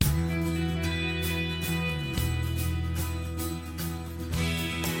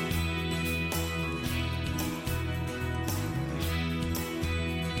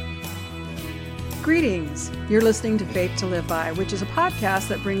Greetings! You're listening to Faith to Live By, which is a podcast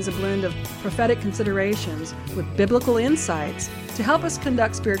that brings a blend of prophetic considerations with biblical insights to help us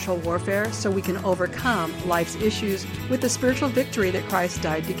conduct spiritual warfare so we can overcome life's issues with the spiritual victory that Christ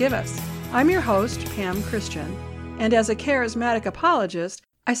died to give us. I'm your host, Pam Christian, and as a charismatic apologist,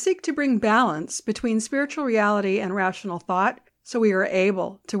 I seek to bring balance between spiritual reality and rational thought so we are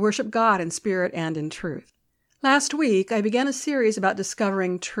able to worship God in spirit and in truth. Last week, I began a series about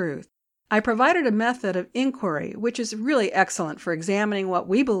discovering truth. I provided a method of inquiry, which is really excellent for examining what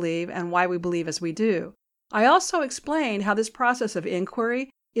we believe and why we believe as we do. I also explained how this process of inquiry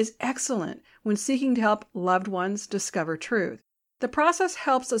is excellent when seeking to help loved ones discover truth. The process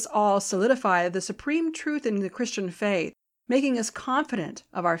helps us all solidify the supreme truth in the Christian faith, making us confident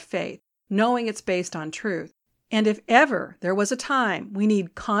of our faith, knowing it's based on truth. And if ever there was a time we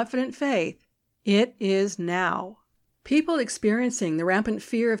need confident faith, it is now. People experiencing the rampant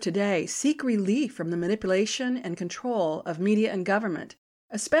fear of today seek relief from the manipulation and control of media and government.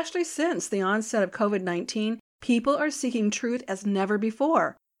 Especially since the onset of COVID-19, people are seeking truth as never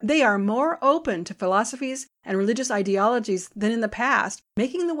before. They are more open to philosophies and religious ideologies than in the past,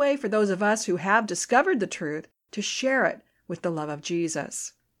 making the way for those of us who have discovered the truth to share it with the love of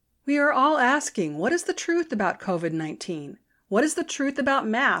Jesus. We are all asking, what is the truth about COVID-19? What is the truth about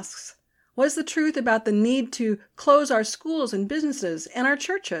masks? What is the truth about the need to close our schools and businesses and our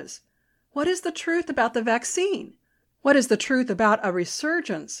churches? What is the truth about the vaccine? What is the truth about a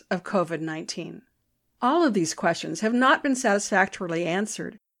resurgence of COVID-19? All of these questions have not been satisfactorily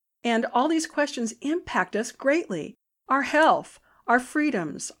answered, and all these questions impact us greatly. Our health, our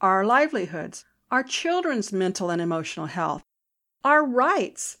freedoms, our livelihoods, our children's mental and emotional health, our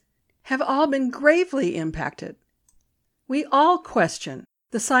rights have all been gravely impacted. We all question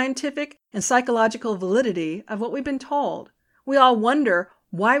the scientific and psychological validity of what we've been told. We all wonder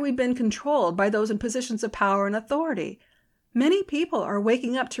why we've been controlled by those in positions of power and authority. Many people are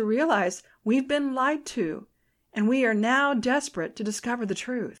waking up to realize we've been lied to, and we are now desperate to discover the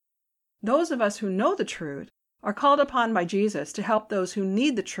truth. Those of us who know the truth are called upon by Jesus to help those who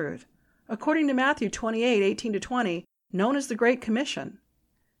need the truth, according to Matthew 28:18-20, known as the Great Commission.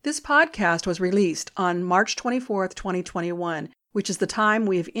 This podcast was released on March 24th, 2021, which is the time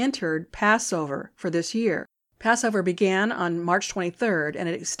we have entered Passover for this year. Passover began on March 23rd, and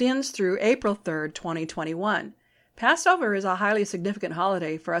it extends through April 3rd, 2021. Passover is a highly significant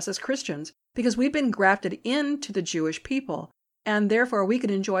holiday for us as Christians because we've been grafted into the Jewish people, and therefore we can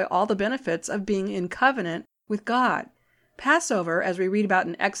enjoy all the benefits of being in covenant with God. Passover, as we read about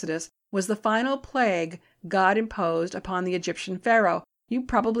in Exodus, was the final plague God imposed upon the Egyptian Pharaoh. You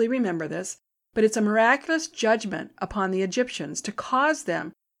probably remember this. But it's a miraculous judgment upon the Egyptians to cause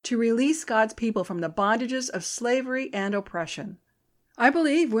them to release God's people from the bondages of slavery and oppression. I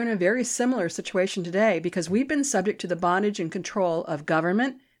believe we're in a very similar situation today because we've been subject to the bondage and control of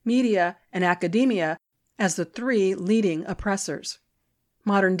government, media, and academia as the three leading oppressors.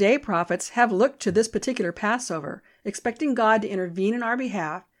 Modern-day prophets have looked to this particular Passover, expecting God to intervene in our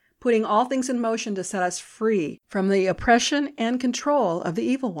behalf, putting all things in motion to set us free from the oppression and control of the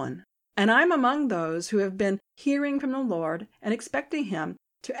evil one. And I'm among those who have been hearing from the Lord and expecting Him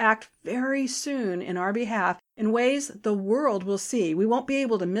to act very soon in our behalf in ways the world will see. We won't be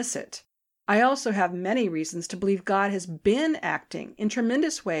able to miss it. I also have many reasons to believe God has been acting in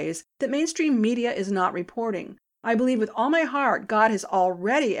tremendous ways that mainstream media is not reporting. I believe with all my heart God is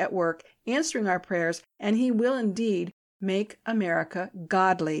already at work answering our prayers, and He will indeed make America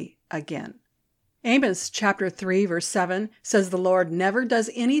godly again. Amos chapter 3, verse 7 says the Lord never does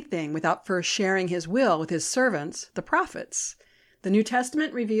anything without first sharing His will with His servants, the prophets. The New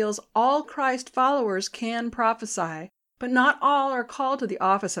Testament reveals all Christ followers can prophesy, but not all are called to the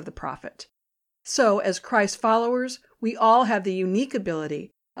office of the prophet. So, as Christ followers, we all have the unique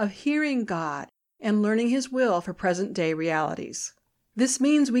ability of hearing God and learning His will for present-day realities. This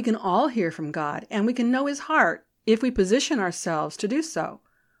means we can all hear from God, and we can know His heart if we position ourselves to do so.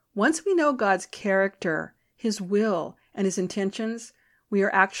 Once we know God's character, His will, and His intentions, we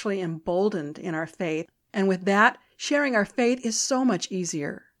are actually emboldened in our faith, and with that, sharing our faith is so much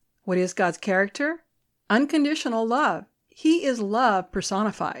easier. What is God's character? Unconditional love. He is love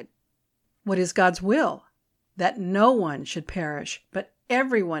personified. What is God's will? That no one should perish, but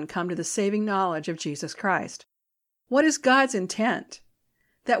everyone come to the saving knowledge of Jesus Christ. What is God's intent?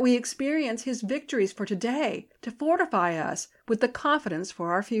 That we experience His victories for today to fortify us with the confidence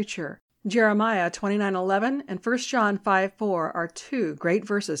for our future. Jeremiah 29:11 and 1 John 5:4 are two great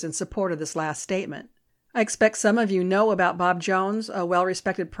verses in support of this last statement. I expect some of you know about Bob Jones, a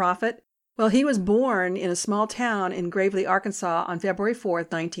well-respected prophet. Well, he was born in a small town in Gravely, Arkansas on February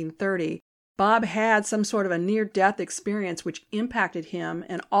 4th, 1930, Bob had some sort of a near-death experience which impacted him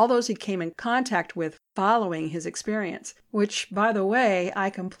and all those he came in contact with following his experience, which, by the way, I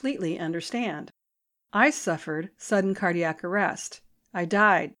completely understand. I suffered sudden cardiac arrest. I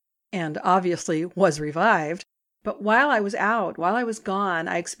died, and obviously was revived. But while I was gone,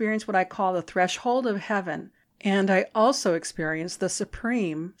 I experienced what I call the threshold of heaven, and I also experienced the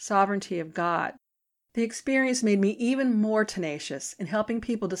supreme sovereignty of God. The experience made me even more tenacious in helping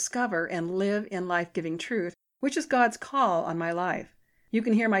people discover and live in life-giving truth, which is God's call on my life. You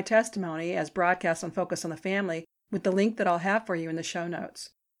can hear my testimony as broadcast on Focus on the Family with the link that I'll have for you in the show notes.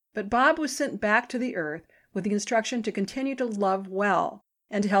 But Bob was sent back to the earth with the instruction to continue to love well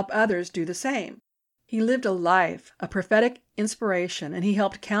and to help others do the same. He lived a life, a prophetic inspiration, and he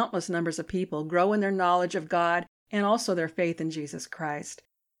helped countless numbers of people grow in their knowledge of God and also their faith in Jesus Christ.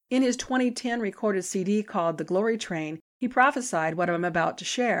 In his 2010 recorded CD called The Glory Train, he prophesied what I'm about to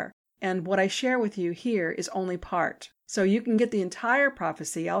share, and what I share with you here is only part. So you can get the entire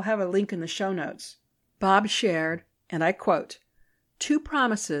prophecy. I'll have a link in the show notes. Bob shared, and I quote, "2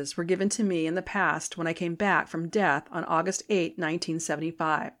 promises were given to me in the past when I came back from death on August 8,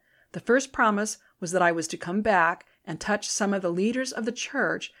 1975. The first promise was that I was to come back and touch some of the leaders of the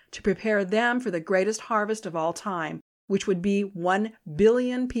church to prepare them for the greatest harvest of all time, which would be 1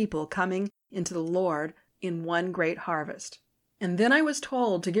 billion people coming into the Lord in one great harvest. And then I was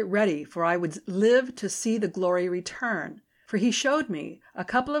told to get ready, for I would live to see the glory return. For he showed me a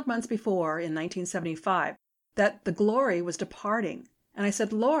couple of months before, in 1975, that the glory was departing. And I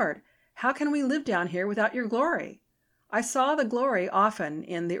said, 'Lord, how can we live down here without your glory?' I saw the glory often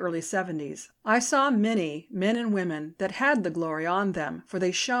in the early 70s. I saw many men and women that had the glory on them, for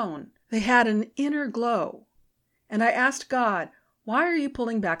they shone. They had an inner glow. And I asked God, 'Why are you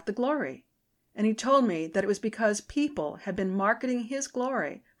pulling back the glory?' And he told me that it was because people had been marketing his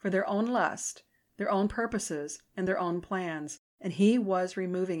glory for their own lust, their own purposes, and their own plans, and he was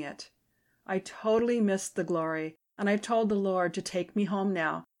removing it. I totally missed the glory, and I told the Lord to take me home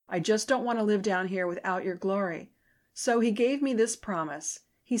now. I just don't want to live down here without your glory. So he gave me this promise.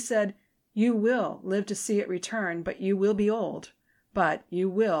 He said, 'You will live to see it return, but you will be old. But you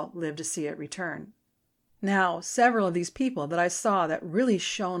will live to see it return.'" Now, several of these people that I saw that really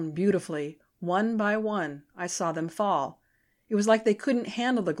shone beautifully, one by one, I saw them fall. It was like they couldn't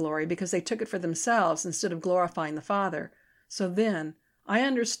handle the glory because they took it for themselves instead of glorifying the Father. So then, I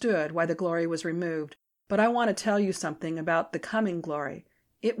understood why the glory was removed. But I want to tell you something about the coming glory.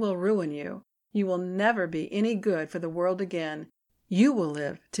 It will ruin you. You will never be any good for the world again. You will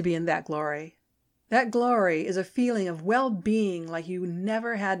live to be in that glory. That glory is a feeling of well-being like you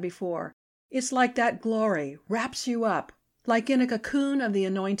never had before. It's like that glory wraps you up, like in a cocoon of the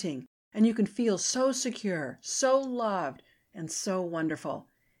anointing, and you can feel so secure, so loved, and so wonderful.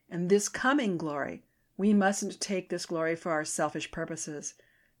 And this coming glory, we mustn't take this glory for our selfish purposes.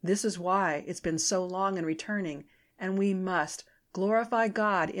 This is why it's been so long in returning, and we must glorify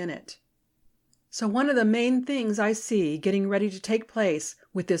God in it. So one of the main things I see getting ready to take place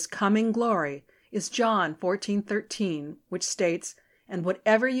with this coming glory is John 14:13, which states, "And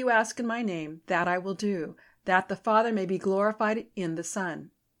whatever you ask in my name, that I will do, that the Father may be glorified in the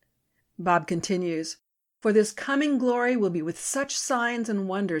Son." Bob continues, "For this coming glory will be with such signs and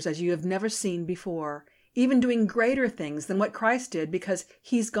wonders as you have never seen before, even doing greater things than what Christ did because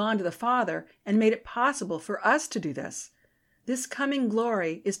he's gone to the Father and made it possible for us to do this. This coming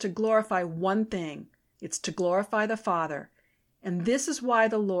glory is to glorify one thing. It's to glorify the Father. And this is why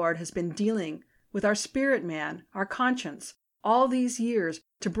the Lord has been dealing with our spirit man, our conscience, all these years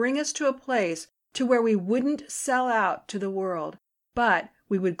to bring us to a place to where we wouldn't sell out to the world, but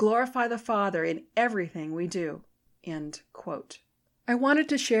we would glorify the Father in everything we do." End quote. I wanted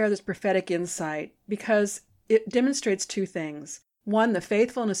to share this prophetic insight because it demonstrates 2 things. One, the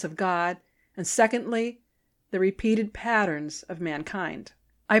faithfulness of God, and secondly, the repeated patterns of mankind.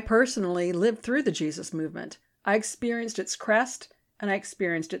 I personally lived through the Jesus movement. I experienced its crest and I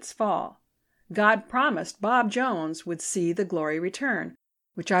experienced its fall. God promised Bob Jones would see the glory return,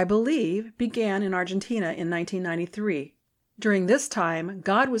 which I believe began in Argentina in 1993. During this time,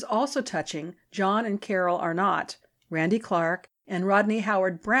 God was also touching John and Carol Arnott, Randy Clark, and Rodney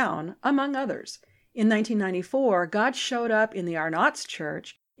Howard Brown, among others. In 1994, God showed up in the Arnott's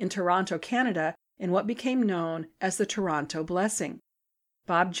church in Toronto, Canada, in what became known as the Toronto Blessing.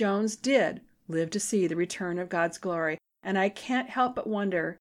 Bob Jones did live to see the return of God's glory, and I can't help but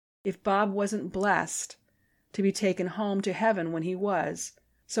wonder if Bob wasn't blessed to be taken home to heaven when he was,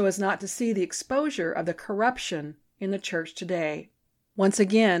 so as not to see the exposure of the corruption in the church today. Once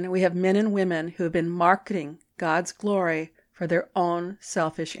again, we have men and women who have been marketing God's glory for their own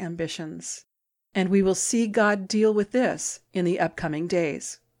selfish ambitions. And we will see God deal with this in the upcoming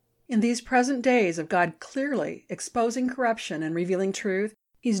days. In these present days of God clearly exposing corruption and revealing truth,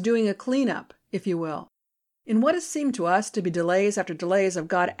 He's doing a cleanup, if you will. In what has seemed to us to be delays after delays of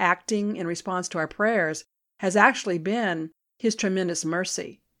God acting in response to our prayers has actually been His tremendous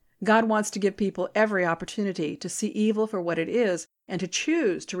mercy. God wants to give people every opportunity to see evil for what it is and to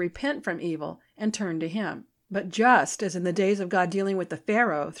choose to repent from evil and turn to Him. But just as in the days of God dealing with the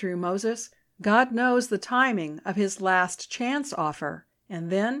Pharaoh through Moses, God knows the timing of His last chance offer, and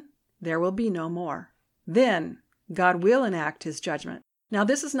then there will be no more. Then God will enact His judgment. Now,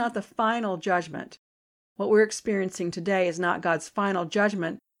 this is not the final judgment. What we're experiencing today is not God's final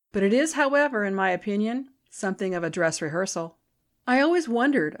judgment, but it is, however, in my opinion, something of a dress rehearsal. I always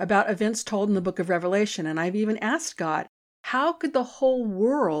wondered about events told in the book of Revelation, and I've even asked God, how could the whole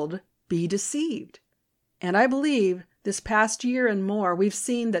world be deceived? And I believe this past year and more, we've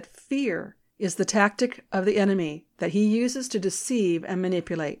seen that fear is the tactic of the enemy that he uses to deceive and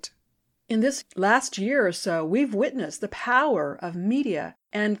manipulate. In this last year or so, we've witnessed the power of media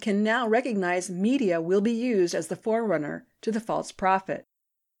and can now recognize media will be used as the forerunner to the false prophet.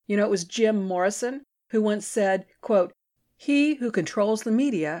 You know, it was Jim Morrison who once said, quote, "He who controls the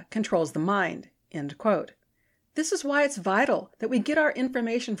media controls the mind," end quote. This is why it's vital that we get our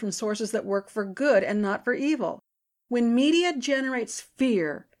information from sources that work for good and not for evil. When media generates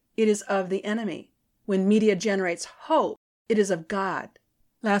fear, it is of the enemy. When media generates hope, it is of God.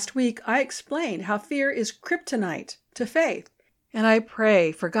 Last week, I explained how fear is kryptonite to faith, and I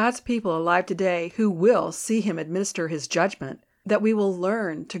pray for God's people alive today who will see Him administer His judgment, that we will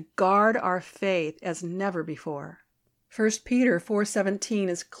learn to guard our faith as never before. 1 Peter 4:17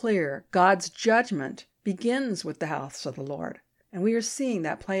 is clear. God's judgment begins with the house of the Lord, and we are seeing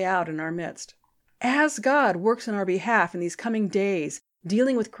that play out in our midst. As God works on our behalf in these coming days,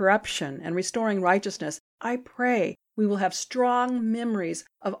 dealing with corruption and restoring righteousness, I pray we will have strong memories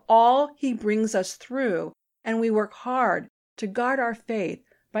of all He brings us through, and we work hard to guard our faith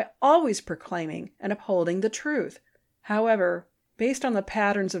by always proclaiming and upholding the truth. However, based on the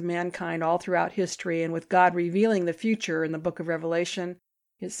patterns of mankind all throughout history and with God revealing the future in the book of Revelation,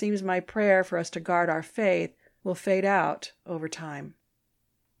 it seems my prayer for us to guard our faith will fade out over time.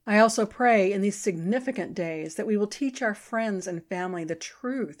 I also pray in these significant days that we will teach our friends and family the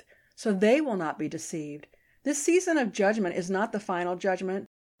truth so they will not be deceived. This season of judgment is not the final judgment,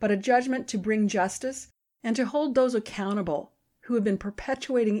 but a judgment to bring justice and to hold those accountable who have been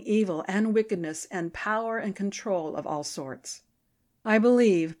perpetuating evil and wickedness and power and control of all sorts. I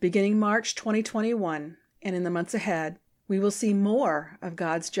believe beginning March 2021 and in the months ahead, we will see more of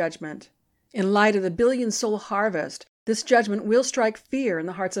God's judgment. In light of the billion-soul harvest, this judgment will strike fear in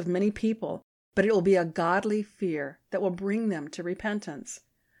the hearts of many people, but it will be a godly fear that will bring them to repentance.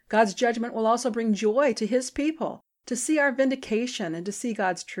 God's judgment will also bring joy to His people, to see our vindication and to see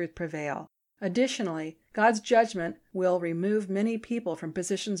God's truth prevail. Additionally, God's judgment will remove many people from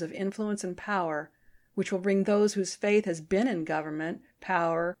positions of influence and power, which will bring those whose faith has been in government,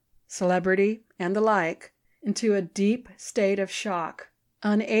 power, celebrity, and the like, into a deep state of shock,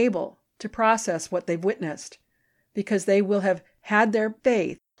 unable to process what they've witnessed, because they will have had their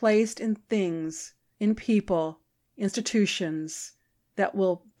faith placed in things, in people, institutions that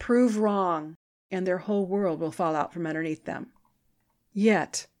will prove wrong, and their whole world will fall out from underneath them.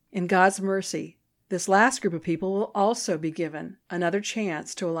 Yet, in God's mercy, this last group of people will also be given another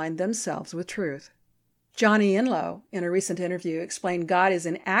chance to align themselves with truth. Johnny Enlow, in a recent interview, explained God is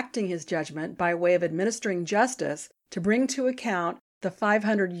enacting His judgment by way of administering justice to bring to account the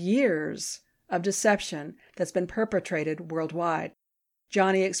 500 years of deception that's been perpetrated worldwide.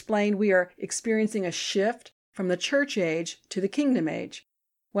 Johnny explained we are experiencing a shift from the church age to the kingdom age.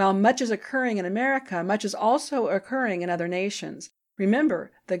 While much is occurring in America, much is also occurring in other nations.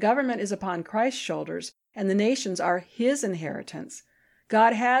 Remember, the government is upon Christ's shoulders, and the nations are His inheritance.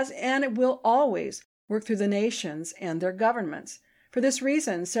 God has and will always work through the nations and their governments. For this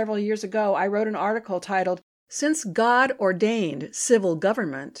reason, several years ago, I wrote an article titled, "Since God Ordained Civil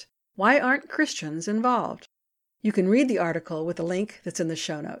Government, Why Aren't Christians Involved?" You can read the article with the link that's in the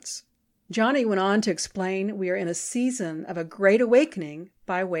show notes. Johnny went on to explain we are in a season of a great awakening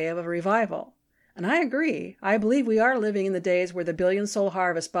by way of a revival. And I agree. I believe we are living in the days where the billion-soul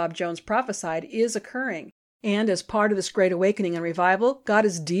harvest Bob Jones prophesied is occurring. And as part of this great awakening and revival, God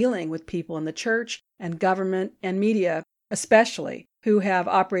is dealing with people in the church and government and media, especially, who have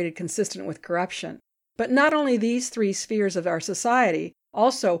operated consistent with corruption. But not only these three spheres of our society,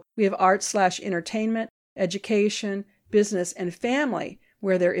 also we have art/entertainment, education, business, and family,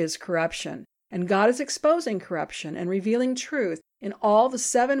 where there is corruption. and God is exposing corruption and revealing truth in all the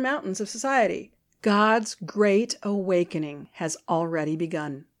 7 mountains of society. God's great awakening has already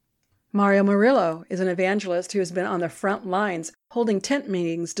begun. Mario Murillo is an evangelist who has been on the front lines holding tent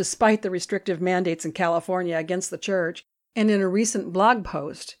meetings despite the restrictive mandates in California against the church, and in a recent blog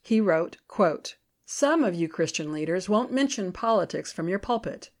post, he wrote, quote, "Some of you Christian leaders won't mention politics from your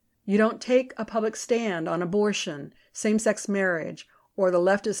pulpit. You don't take a public stand on abortion, same-sex marriage, or the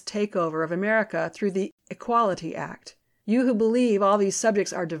leftist takeover of America through the Equality Act. You who believe all these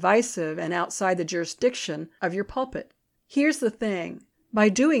subjects are divisive and outside the jurisdiction of your pulpit. Here's the thing. By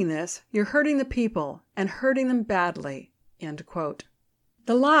doing this, you're hurting the people and hurting them badly." End quote.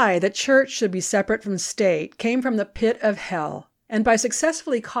 The lie that church should be separate from state came from the pit of hell, and by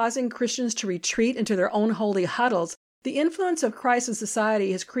successfully causing Christians to retreat into their own holy huddles, the influence of Christ in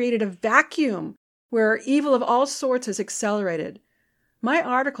society has created a vacuum where evil of all sorts has accelerated. My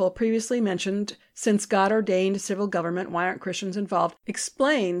article previously mentioned, "Since God Ordained Civil Government, Why Aren't Christians Involved?"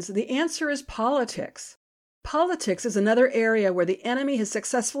 explains the answer is politics. Politics is another area where the enemy has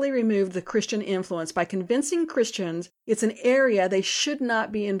successfully removed the Christian influence by convincing Christians it's an area they should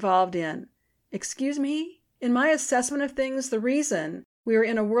not be involved in. Excuse me? In my assessment of things, the reason we are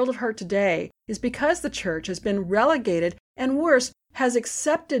in a world of hurt today is because the church has been relegated, and worse, has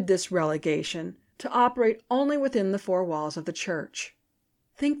accepted this relegation to operate only within the 4 walls of the church.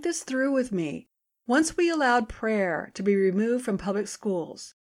 Think this through with me. Once we allowed prayer to be removed from public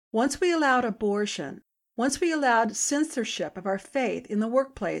schools, once we allowed abortion, once we allowed censorship of our faith in the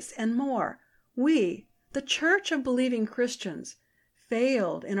workplace and more, we, the Church of Believing Christians,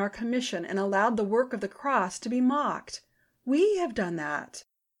 failed in our commission and allowed the work of the cross to be mocked. We have done that.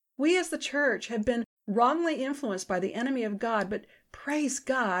 We as the church have been wrongly influenced by the enemy of God, but praise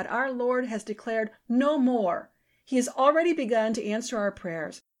God, our Lord has declared no more. He has already begun to answer our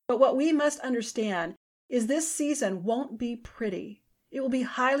prayers. But what we must understand is this season won't be pretty. It will be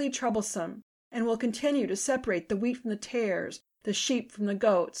highly troublesome and will continue to separate the wheat from the tares, the sheep from the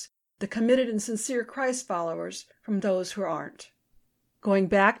goats, the committed and sincere Christ followers from those who aren't. Going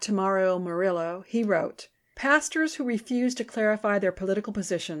back to Mario Murillo, he wrote, "Pastors who refuse to clarify their political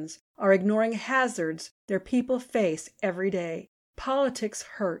positions are ignoring hazards their people face every day. Politics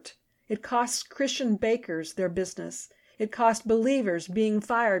hurt. It costs Christian bakers their business. It costs believers being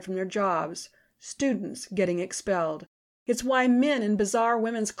fired from their jobs, students getting expelled. It's why men in bizarre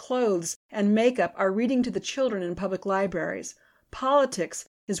women's clothes and makeup are reading to the children in public libraries. Politics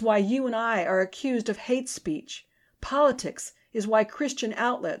is why you and I are accused of hate speech. Politics is why Christian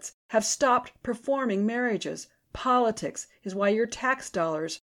outlets have stopped performing marriages. Politics is why your tax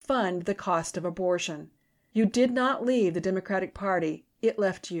dollars fund the cost of abortion. You did not leave the Democratic Party. It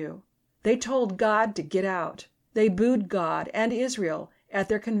left you. They told God to get out. They booed God and Israel at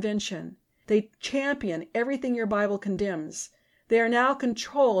their convention. They champion everything your Bible condemns. They are now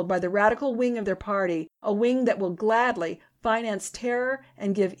controlled by the radical wing of their party, a wing that will gladly finance terror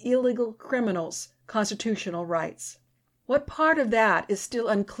and give illegal criminals constitutional rights. What part of that is still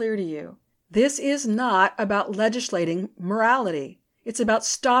unclear to you? This is not about legislating morality. It's about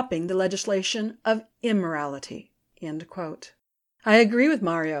stopping the legislation of immorality." End quote. I agree with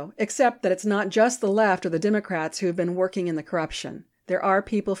Mario, except that it's not just the left or the Democrats who have been working in the corruption. There are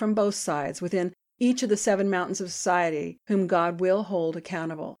people from both sides within each of the 7 mountains of society whom God will hold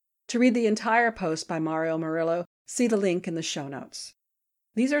accountable. To read the entire post by Mario Murillo, see the link in the show notes.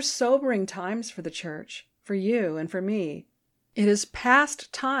 These are sobering times for the church, for you and for me. It is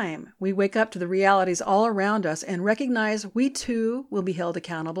past time we wake up to the realities all around us and recognize we too will be held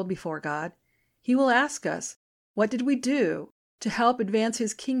accountable before God. He will ask us, what did we do to help advance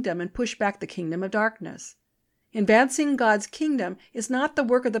His kingdom and push back the kingdom of darkness? Advancing God's kingdom is not the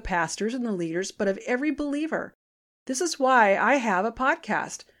work of the pastors and the leaders, but of every believer. This is why I have a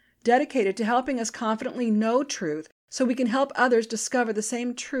podcast dedicated to helping us confidently know truth so we can help others discover the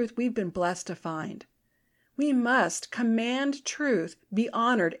same truth we've been blessed to find. We must command truth be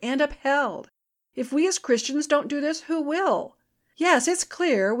honored and upheld. If we as Christians don't do this, who will? Yes, it's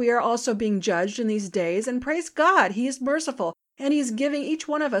clear we are also being judged in these days, and praise God, He is merciful, and He is giving each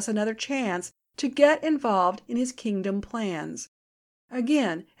one of us another chance to get involved in His kingdom plans.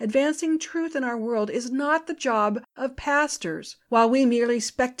 Again, advancing truth in our world is not the job of pastors, while we merely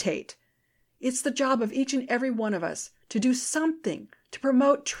spectate. It's the job of each and every one of us to do something to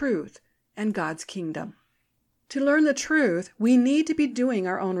promote truth and God's kingdom. To learn the truth, we need to be doing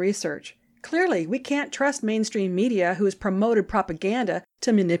our own research. Clearly, we can't trust mainstream media who has promoted propaganda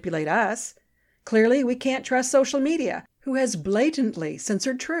to manipulate us. Clearly, we can't trust social media who has blatantly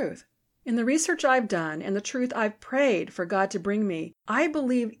censored truth. In the research I've done and the truth I've prayed for God to bring me, I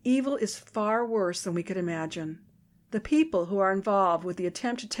believe evil is far worse than we could imagine. The people who are involved with the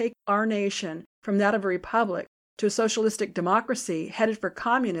attempt to take our nation from that of a republic to a socialistic democracy headed for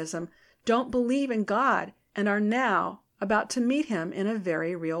communism don't believe in God and are now about to meet Him in a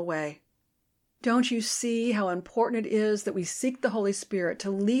very real way. Don't you see how important it is that we seek the Holy Spirit to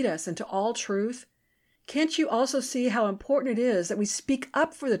lead us into all truth? Can't you also see how important it is that we speak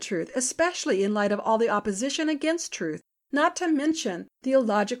up for the truth, especially in light of all the opposition against truth, not to mention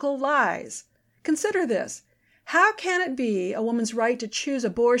theological lies? Consider this. How can it be a woman's right to choose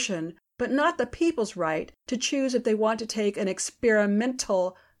abortion, but not the people's right to choose if they want to take an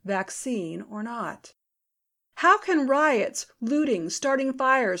experimental vaccine or not? How can riots, looting, starting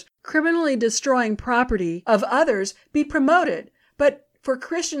fires, criminally destroying property of others be promoted, but for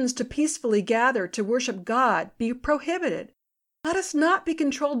Christians to peacefully gather to worship God be prohibited? Let us not be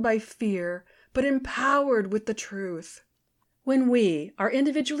controlled by fear, but empowered with the truth. When we are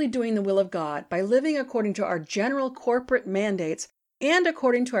individually doing the will of God by living according to our general corporate mandates and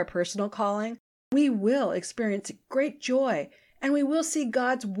according to our personal calling, we will experience great joy, and we will see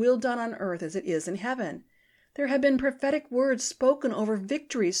God's will done on earth as it is in heaven. There have been prophetic words spoken over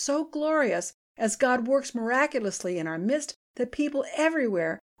victories so glorious as God works miraculously in our midst that people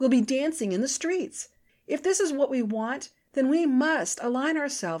everywhere will be dancing in the streets. If this is what we want, then we must align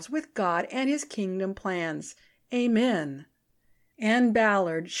ourselves with God and His kingdom plans. Amen. Ann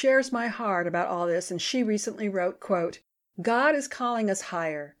Ballard shares my heart about all this, and she recently wrote, quote, "God is calling us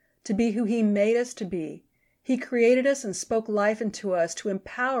higher, to be who He made us to be. He created us and spoke life into us to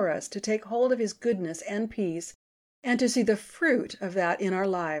empower us to take hold of His goodness and peace and to see the fruit of that in our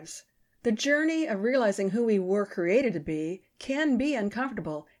lives. The journey of realizing who we were created to be can be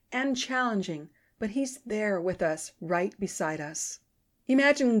uncomfortable and challenging, but He's there with us, right beside us.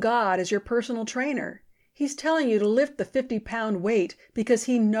 Imagine God as your personal trainer. He's telling you to lift the 50-pound weight because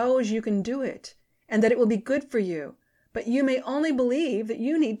He knows you can do it and that it will be good for you, but you may only believe that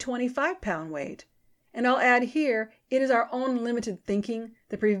you need 25-pound weight. And I'll add here, it is our own limited thinking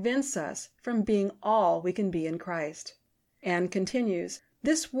that prevents us from being all we can be in Christ." And continues,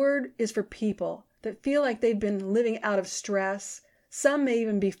 "This word is for people that feel like they've been living out of stress. Some may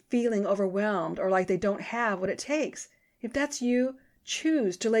even be feeling overwhelmed or like they don't have what it takes. If that's you,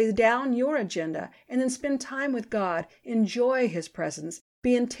 choose to lay down your agenda and then spend time with God. Enjoy His presence.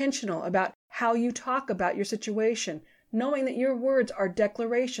 Be intentional about how you talk about your situation, knowing that your words are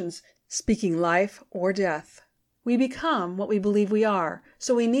declarations speaking life or death. We become what we believe we are,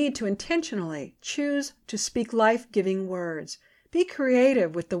 so we need to intentionally choose to speak life-giving words. Be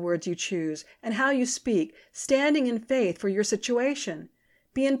creative with the words you choose and how you speak, standing in faith for your situation.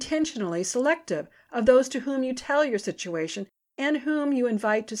 Be intentionally selective of those to whom you tell your situation and whom you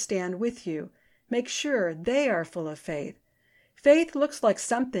invite to stand with you. Make sure they are full of faith. Faith looks like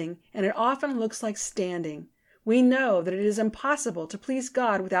something, and it often looks like standing. We know that it is impossible to please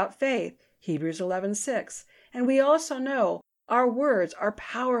God without faith, Hebrews 11:6, and we also know our words are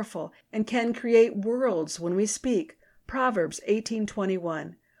powerful and can create worlds when we speak, Proverbs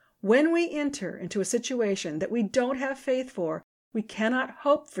 18:21. When we enter into a situation that we don't have faith for, we cannot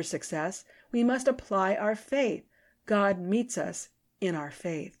hope for success. We must apply our faith. God meets us in our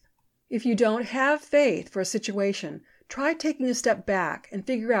faith. If you don't have faith for a situation, try taking a step back and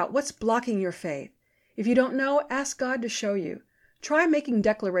figure out what's blocking your faith. If you don't know, ask God to show you. Try making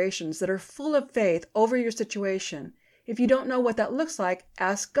declarations that are full of faith over your situation. If you don't know what that looks like,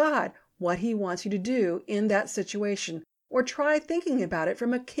 ask God what He wants you to do in that situation, or try thinking about it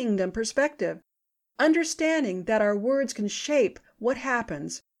from a kingdom perspective. Understanding that our words can shape what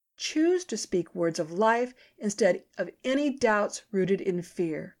happens, choose to speak words of life instead of any doubts rooted in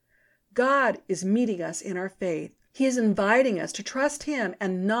fear. God is meeting us in our faith. He is inviting us to trust Him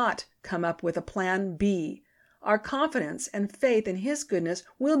and not come up with a plan B. Our confidence and faith in His goodness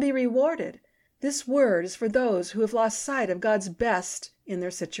will be rewarded. This word is for those who have lost sight of God's best in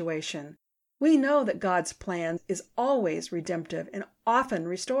their situation. We know that God's plan is always redemptive and often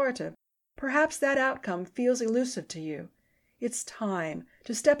restorative. Perhaps that outcome feels elusive to you. It's time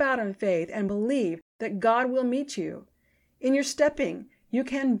to step out in faith and believe that God will meet you. In your stepping, you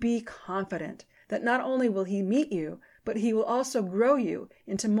can be confident that not only will He meet you, but He will also grow you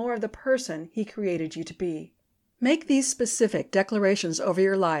into more of the person He created you to be. Make these specific declarations over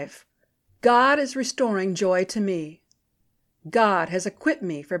your life. God is restoring joy to me. God has equipped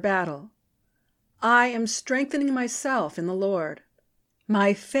me for battle. I am strengthening myself in the Lord.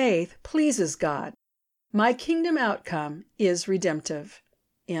 My faith pleases God. My kingdom outcome is redemptive."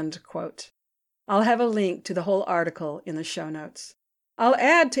 End quote. I'll have a link to the whole article in the show notes. I'll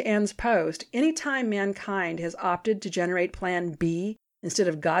add to Ann's post, anytime mankind has opted to generate Plan B instead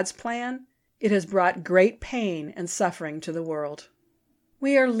of God's plan, it has brought great pain and suffering to the world.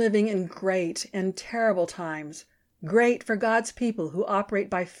 We are living in great and terrible times, great for God's people who operate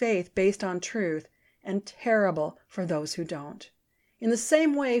by faith based on truth, and terrible for those who don't. In the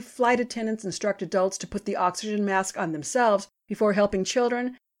same way flight attendants instruct adults to put the oxygen mask on themselves before helping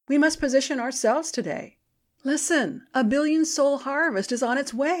children, we must position ourselves today. Listen, a billion-soul harvest is on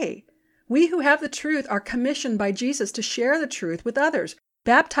its way. We who have the truth are commissioned by Jesus to share the truth with others,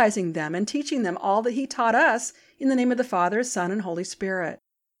 baptizing them and teaching them all that He taught us in the name of the Father, Son, and Holy Spirit.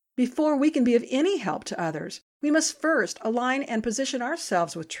 Before we can be of any help to others, we must first align and position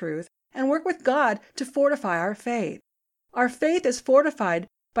ourselves with truth and work with God to fortify our faith. Our faith is fortified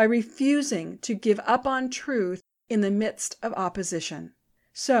by refusing to give up on truth in the midst of opposition.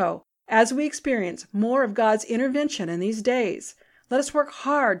 So, as we experience more of God's intervention in these days, let us work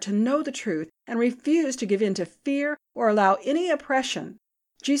hard to know the truth and refuse to give in to fear or allow any oppression.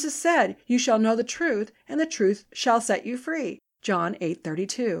 Jesus said, "You shall know the truth, and the truth shall set you free." John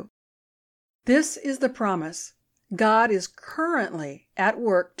 8:32. This is the promise. God is currently at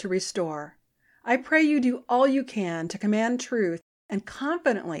work to restore. I pray you do all you can to command truth and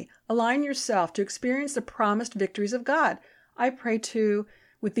confidently align yourself to experience the promised victories of God. I pray, too,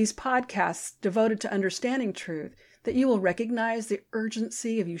 with these podcasts devoted to understanding truth, that you will recognize the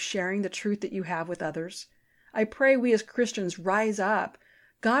urgency of you sharing the truth that you have with others. I pray we as Christians rise up.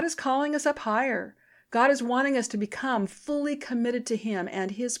 God is calling us up higher. God is wanting us to become fully committed to Him and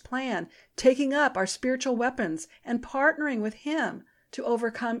His plan, taking up our spiritual weapons and partnering with Him to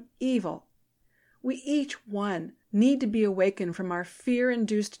overcome evil. We each one need to be awakened from our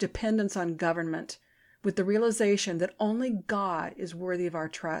fear-induced dependence on government with the realization that only God is worthy of our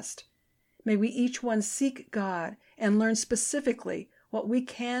trust. May we each one seek God and learn specifically what we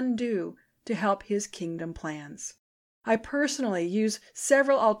can do to help His kingdom plans. I personally use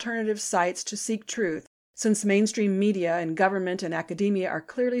several alternative sites to seek truth, since mainstream media and government and academia are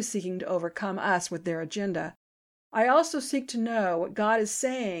clearly seeking to overcome us with their agenda. I also seek to know what God is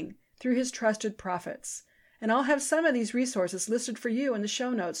saying through His trusted prophets. And I'll have some of these resources listed for you in the show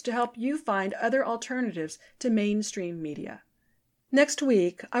notes to help you find other alternatives to mainstream media. Next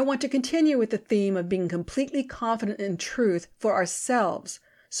week, I want to continue with the theme of being completely confident in truth for ourselves,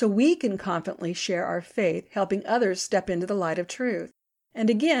 so we can confidently share our faith, helping others step into the light of truth.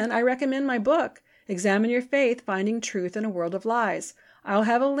 And again, I recommend my book, Examine Your Faith, Finding Truth in a World of Lies. I'll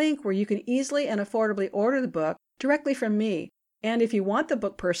have a link where you can easily and affordably order the book directly from me. And if you want the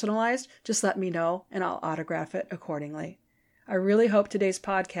book personalized, just let me know and I'll autograph it accordingly. I really hope today's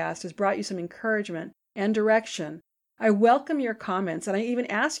podcast has brought you some encouragement and direction. I welcome your comments, and I even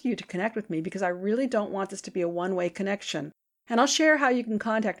ask you to connect with me because I really don't want this to be a one-way connection. And I'll share how you can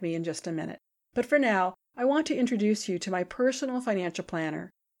contact me in just a minute. But for now, I want to introduce you to my personal financial planner,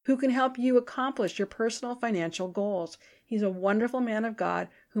 who can help you accomplish your personal financial goals. He's a wonderful man of God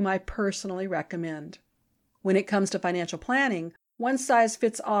whom I personally recommend. When it comes to financial planning, one size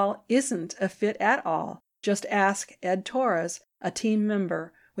fits all isn't a fit at all. Just ask Ed Torres, a team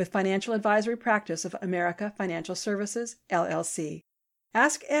member with Financial Advisory Practice of America Financial Services, LLC.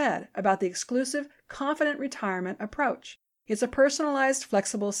 Ask Ed about the exclusive Confident Retirement approach. It's a personalized,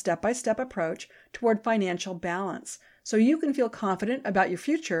 flexible, step-by-step approach toward financial balance, so you can feel confident about your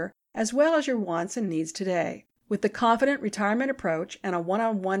future as well as your wants and needs today. With the Confident Retirement approach and a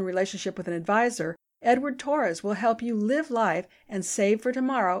one-on-one relationship with an advisor, Edward Torres will help you live life and save for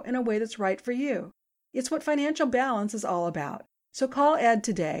tomorrow in a way that's right for you. It's what financial balance is all about. So call Ed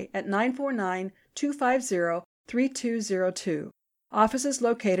today at 949-250-3202. Office is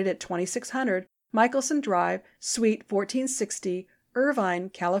located at 2600 Michelson Drive, Suite 1460, Irvine,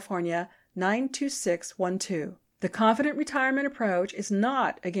 California, 92612. The Confident Retirement approach is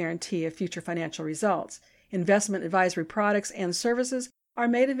not a guarantee of future financial results. Investment advisory products and services are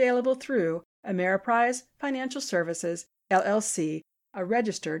made available through Ameriprise Financial Services, LLC, a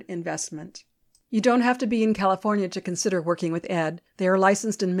registered investment. You don't have to be in California to consider working with Ed. They are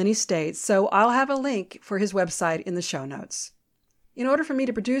licensed in many states, so I'll have a link for his website in the show notes. In order for me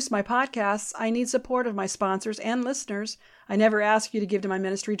to produce my podcasts, I need support of my sponsors and listeners. I never ask you to give to my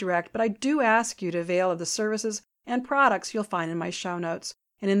ministry direct, but I do ask you to avail of the services and products you'll find in my show notes,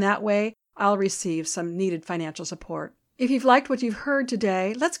 and in that way, I'll receive some needed financial support. If you've liked what you've heard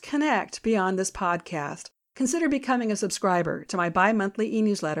today, let's connect beyond this podcast. Consider becoming a subscriber to my bi-monthly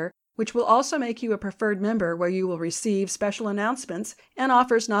e-newsletter, which will also make you a preferred member where you will receive special announcements and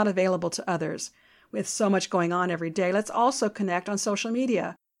offers not available to others. With so much going on every day, let's also connect on social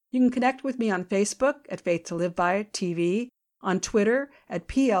media. You can connect with me on Facebook at Faith to Live By TV, on Twitter at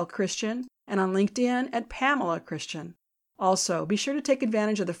PL Christian, and on LinkedIn at Pamela Christian. Also, be sure to take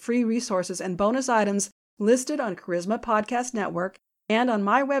advantage of the free resources and bonus items listed on Charisma Podcast Network and on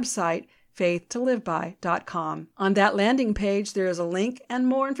my website, faithtoliveby.com. On that landing page, there is a link and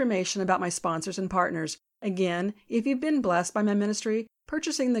more information about my sponsors and partners. Again, if you've been blessed by my ministry,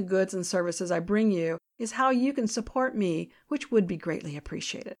 purchasing the goods and services I bring you is how you can support me, which would be greatly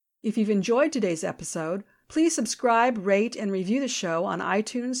appreciated. If you've enjoyed today's episode, please subscribe, rate, and review the show on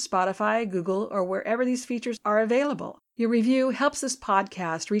iTunes, Spotify, Google, or wherever these features are available. Your review helps this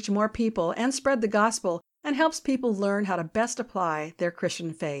podcast reach more people and spread the gospel, and helps people learn how to best apply their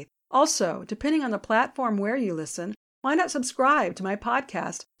Christian faith. Also, depending on the platform where you listen, why not subscribe to my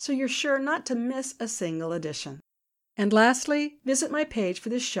podcast so you're sure not to miss a single edition? And lastly, visit my page for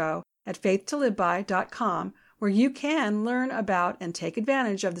this show at faithtoliveby.com, where you can learn about and take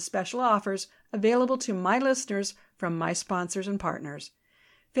advantage of the special offers available to my listeners from my sponsors and partners.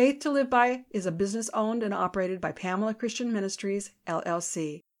 Faith to Live By is a business owned and operated by Pamela Christian Ministries,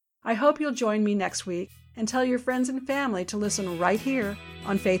 LLC. I hope you'll join me next week and tell your friends and family to listen right here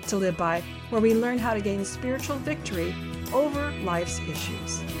on Faith to Live By, where we learn how to gain spiritual victory over life's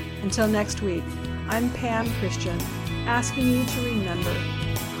issues. Until next week, I'm Pam Christian, asking you to remember,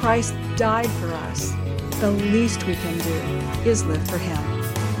 Christ died for us. The least we can do is live for Him.